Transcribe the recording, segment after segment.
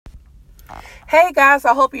Hey guys,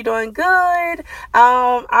 I hope you're doing good.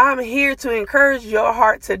 I'm here to encourage your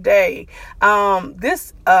heart today.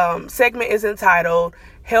 This segment is entitled,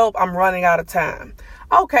 Help, I'm Running Out of Time.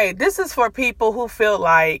 Okay, this is for people who feel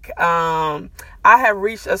like I have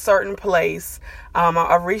reached a certain place.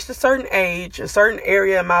 I've reached a certain age, a certain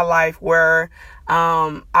area in my life where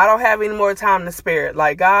I don't have any more time to spare.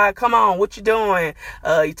 Like, God, come on, what you doing?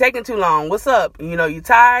 You taking too long. What's up? You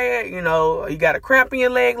tired? You got a cramp in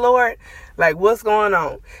your leg, Lord? Like, what's going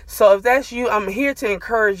on? So if that's you, I'm here to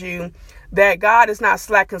encourage you that God is not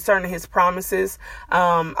slack concerning his promises.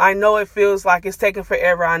 I know it feels like it's taking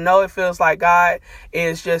forever. I know it feels like God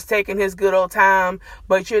is just taking his good old time,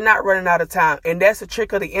 but you're not running out of time. And that's a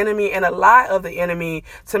trick of the enemy and a lie of the enemy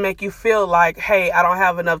to make you feel like, hey, I don't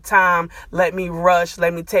have enough time. Let me rush.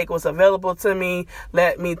 Let me take what's available to me.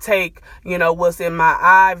 Let me take, what's in my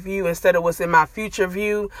eye view instead of what's in my future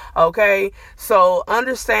view. Okay. So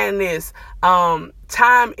understand this.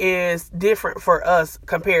 Time is different for us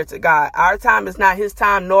compared to God. Our time is not his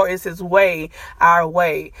time, nor is his way our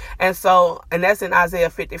way. And that's in Isaiah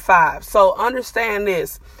 55. So understand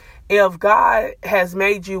this. If God has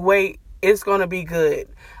made you wait, it's going to be good.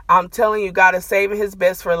 I'm telling you, God is saving his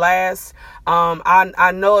best for last.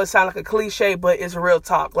 I know it sounds like a cliche, but it's real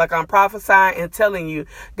talk. Like, I'm prophesying and telling you,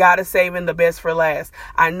 God is saving the best for last.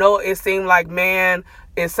 I know it seemed like, man,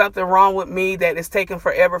 is something wrong with me that it's taking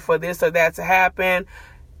forever for this or that to happen?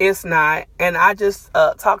 It's not. And I just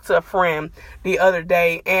talked to a friend the other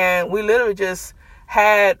day, and we literally just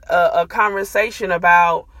had a conversation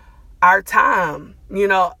about our time,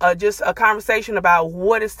 just a conversation about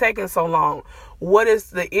what is taking so long. What is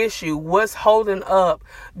the issue? What's holding up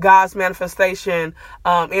God's manifestation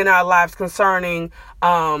in our lives concerning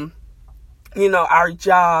our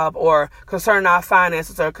job, or concerning our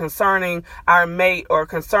finances, or concerning our mate, or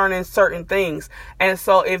concerning certain things. And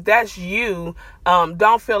so if that's you,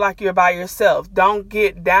 don't feel like you're by yourself. Don't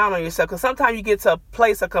get down on yourself, because sometimes you get to a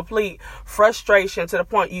place of complete frustration to the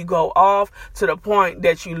point you go off, to the point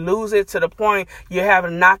that you lose it, to the point you're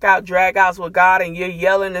having knockout dragouts with God, and you're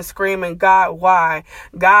yelling and screaming, God, why?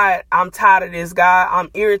 God, I'm tired of this. God, I'm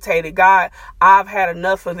irritated. God, I've had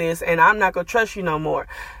enough of this, and I'm not going to trust you no more.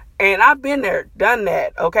 And I've been there, done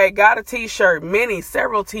that, okay? Got a t-shirt,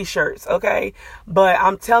 several t-shirts, okay? But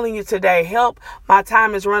I'm telling you today, help, my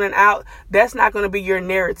time is running out. That's not going to be your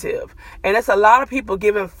narrative. And it's a lot of people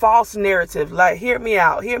giving false narrative. Like, hear me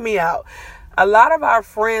out. A lot of our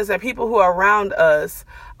friends and people who are around us,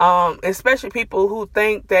 especially people who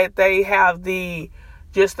think that they have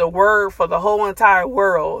just the word for the whole entire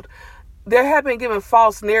world, they have been given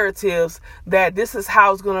false narratives that this is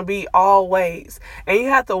how it's going to be always. And you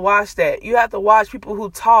have to watch that. You have to watch people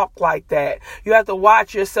who talk like that. You have to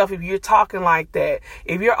watch yourself if you're talking like that.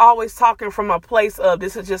 If you're always talking from a place of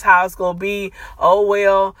this is just how it's going to be, oh,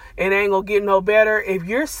 well, it ain't going to get no better. If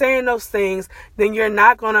you're saying those things, then you're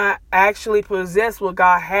not going to actually possess what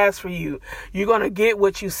God has for you. You're going to get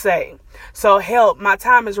what you say. So help, my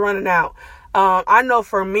time is running out. I know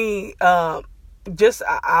for me,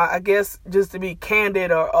 I guess just to be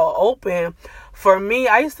candid or open, for me,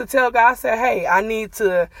 I used to tell God, I said, hey, I need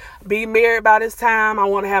to be married by this time. I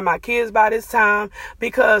want to have my kids by this time,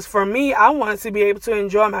 because for me, I wanted to be able to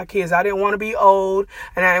enjoy my kids. I didn't want to be old,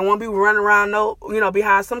 and I didn't want to be running around,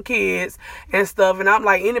 behind some kids and stuff. And I'm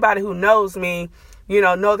like, anybody who knows me,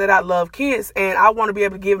 know that I love kids, and I want to be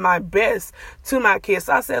able to give my best to my kids.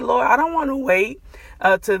 So I said, Lord, I don't want to wait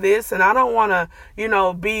to this, and I don't want to,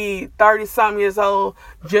 be 30-something years old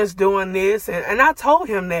just doing this. And I told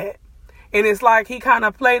him that. And it's like he kind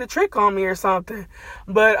of played a trick on me or something.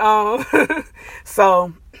 But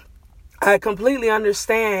so I completely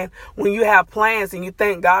understand when you have plans and you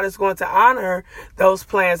think God is going to honor those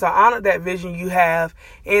plans or honor that vision you have,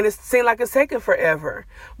 and it seems like it's taking forever.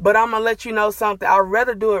 But I'm going to let you know something. I'd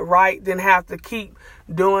rather do it right than have to keep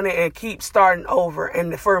doing it and keep starting over.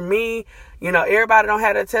 And for me, everybody don't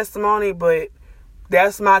have that testimony, but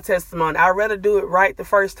that's my testimony. I'd rather do it right the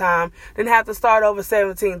first time than have to start over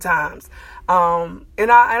 17 times. And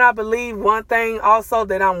I believe one thing also,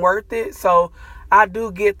 that I'm worth it. So I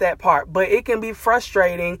do get that part, but it can be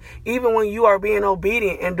frustrating even when you are being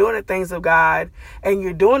obedient and doing the things of God and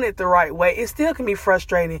you're doing it the right way. It still can be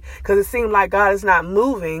frustrating because it seems like God is not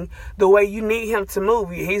moving the way you need him to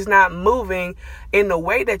move. He's not moving in the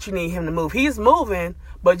way that you need him to move. He's moving,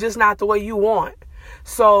 but just not the way you want.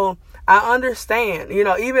 So I understand,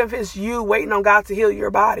 even if it's you waiting on God to heal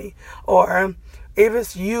your body, or if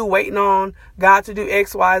it's you waiting on God to do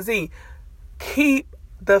X, Y, Z, keep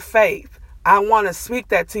the faith. I want to speak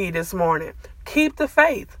that to you this morning. Keep the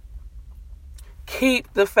faith.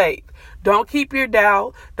 Keep the faith. Don't keep your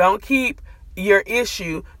doubt. Don't keep your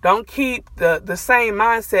issue. Don't keep the same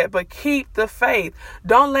mindset, but keep the faith.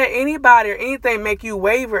 Don't let anybody or anything make you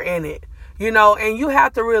waver in it. And you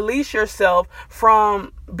have to release yourself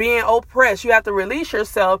from being oppressed. You have to release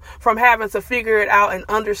yourself from having to figure it out and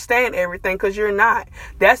understand everything, because you're not.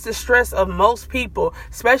 That's the stress of most people,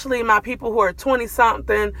 especially my people who are 20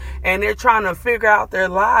 something and they're trying to figure out their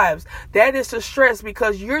lives. That is the stress,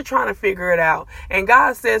 because you're trying to figure it out. And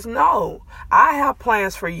God says, no, I have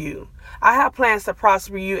plans for you. I have plans to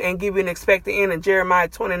prosper you and give you an expected end in Jeremiah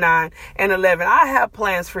 29:11. I have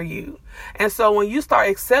plans for you. And so when you start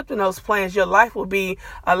accepting those plans, your life will be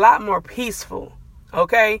a lot more peaceful.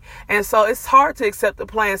 Okay. And so it's hard to accept the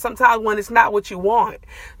plan sometimes when it's not what you want.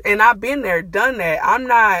 And I've been there, done that. I'm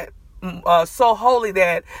not so holy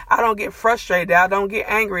that I don't get frustrated, that I don't get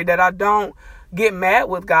angry, that I don't get mad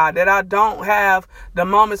with God, that I don't have the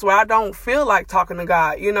moments where I don't feel like talking to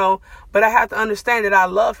God, but I have to understand that I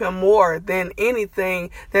love him more than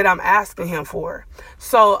anything that I'm asking him for.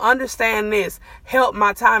 So understand this. Help,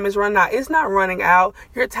 my time is running out. It's not running out.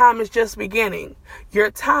 Your time is just beginning.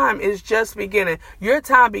 Your time is just beginning. Your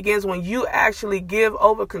time begins when you actually give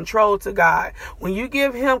over control to God. When you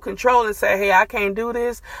give him control and say, hey, I can't do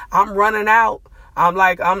this. I'm running out.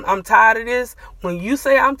 I'm tired of this. When you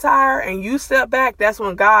say I'm tired and you step back, that's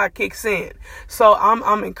when God kicks in. So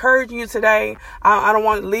I'm encouraging you today. I don't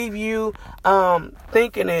want to leave you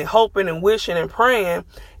thinking and hoping and wishing and praying,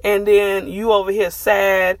 and then you over here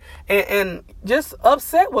sad and just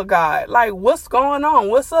upset with God. Like, what's going on?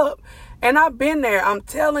 What's up? And I've been there. I'm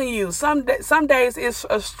telling you, some days it's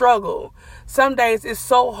a struggle. Some days it's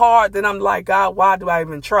so hard that I'm like, God, why do I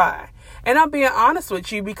even try? And I'm being honest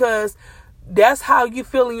with you, because that's how you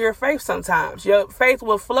feel in your faith sometimes. Your faith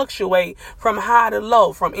will fluctuate from high to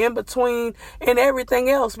low, from in between and everything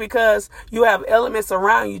else, because you have elements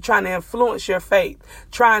around you trying to influence your faith,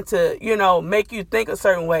 trying to, make you think a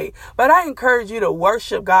certain way. But I encourage you to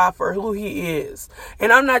worship God for who he is.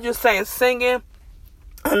 And I'm not just saying singing.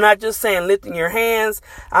 I'm not just saying lifting your hands.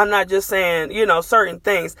 I'm not just saying, certain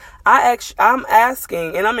things. I'm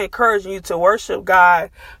asking and I'm encouraging you to worship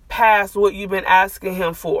God past what you've been asking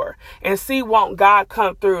him for, and see, won't God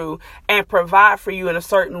come through and provide for you in a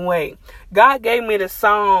certain way. God gave me the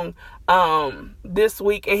song this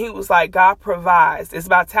week, and he was like, God provides. It's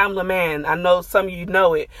by Tamla Mann. I know some of you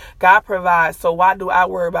know it. God provides, so why do I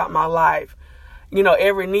worry about my life?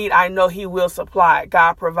 Every need I know he will supply.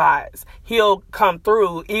 God provides. He'll come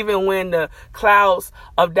through even when the clouds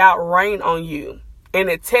of doubt rain on you and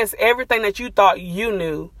it tests everything that you thought you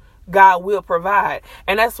knew. God will provide.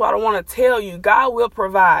 And that's what I want to tell you. God will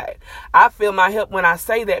provide. I feel my help when I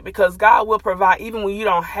say that, because God will provide even when you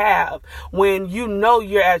don't have, when you know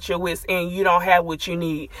you're at your wits end, you don't have what you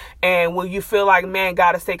need. And when you feel like, man,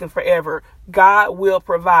 God is taking forever, God will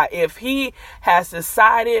provide. If he has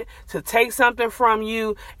decided to take something from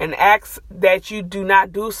you and ask that you do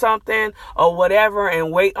not do something or whatever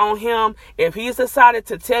and wait on him, if he's decided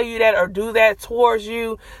to tell you that or do that towards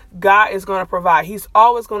you, God is going to provide. He's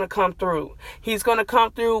always going to come through. He's going to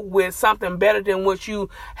come through with something better than what you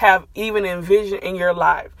have even envisioned in your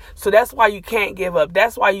life. So that's why you can't give up.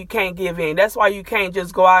 That's why you can't give in. That's why you can't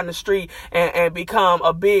just go out in the street and become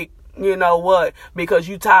a big, because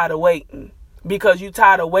you tired of waiting. Because you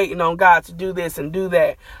tired of waiting on God to do this and do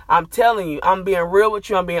that. I'm telling you, I'm being real with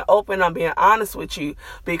you. I'm being open. I'm being honest with you,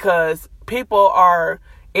 because people are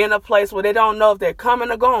in a place where they don't know if they're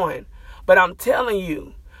coming or going. But I'm telling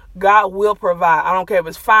you, God will provide. I don't care if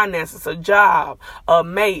it's finances, a job, a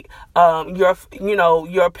mate,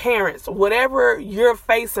 your parents, whatever you're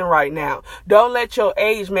facing right now. Don't let your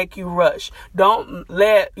age make you rush. Don't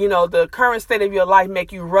let, the current state of your life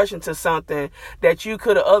make you rush into something that you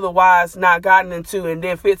could have otherwise not gotten into. And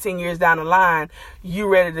then 15 years down the line, you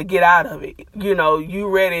ready to get out of it. You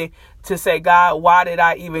ready to say, God, why did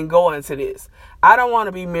I even go into this? I don't want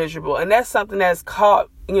to be miserable. And that's something that's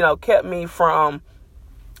kept me from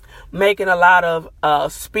making a lot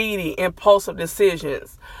of speedy, impulsive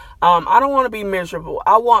decisions. I don't want to be miserable.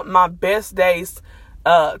 I want my best days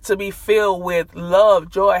to be filled with love,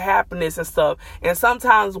 joy, happiness, and stuff. And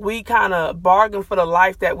sometimes we kind of bargain for the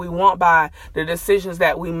life that we want by the decisions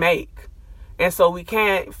that we make. And so we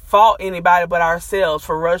can't fault anybody but ourselves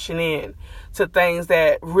for rushing in to things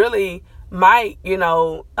that really might,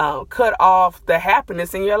 cut off the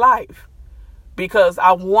happiness in your life. Because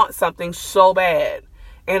I want something so bad.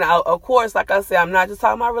 And of course, like I said, I'm not just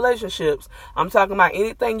talking about relationships. I'm talking about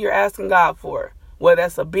anything you're asking God for, whether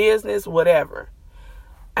that's a business, whatever.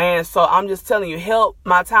 And so I'm just telling you, help,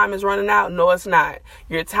 my time is running out. No, it's not.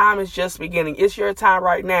 Your time is just beginning. It's your time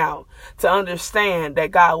right now to understand that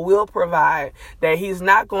God will provide, that he's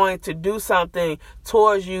not going to do something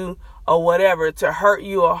towards you or whatever to hurt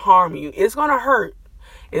you or harm you. It's going to hurt.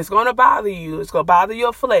 It's going to bother you. It's going to bother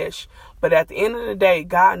your flesh. But at the end of the day,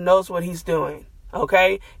 God knows what he's doing.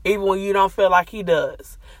 Okay? Even when you don't feel like he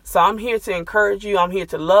does. So I'm here to encourage you. I'm here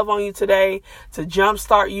to love on you today, to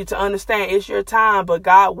jumpstart you to understand it's your time, but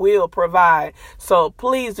God will provide. So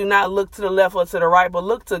please do not look to the left or to the right, but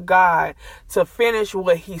look to God to finish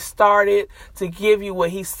what he started, to give you what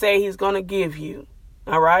he said he's going to give you.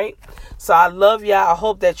 All right. So I love y'all. I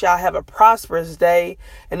hope that y'all have a prosperous day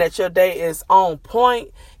and that your day is on point.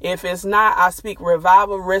 If it's not, I speak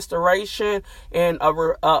revival, restoration, and a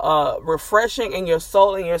refreshing in your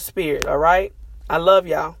soul and your spirit. All right. I love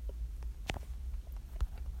y'all.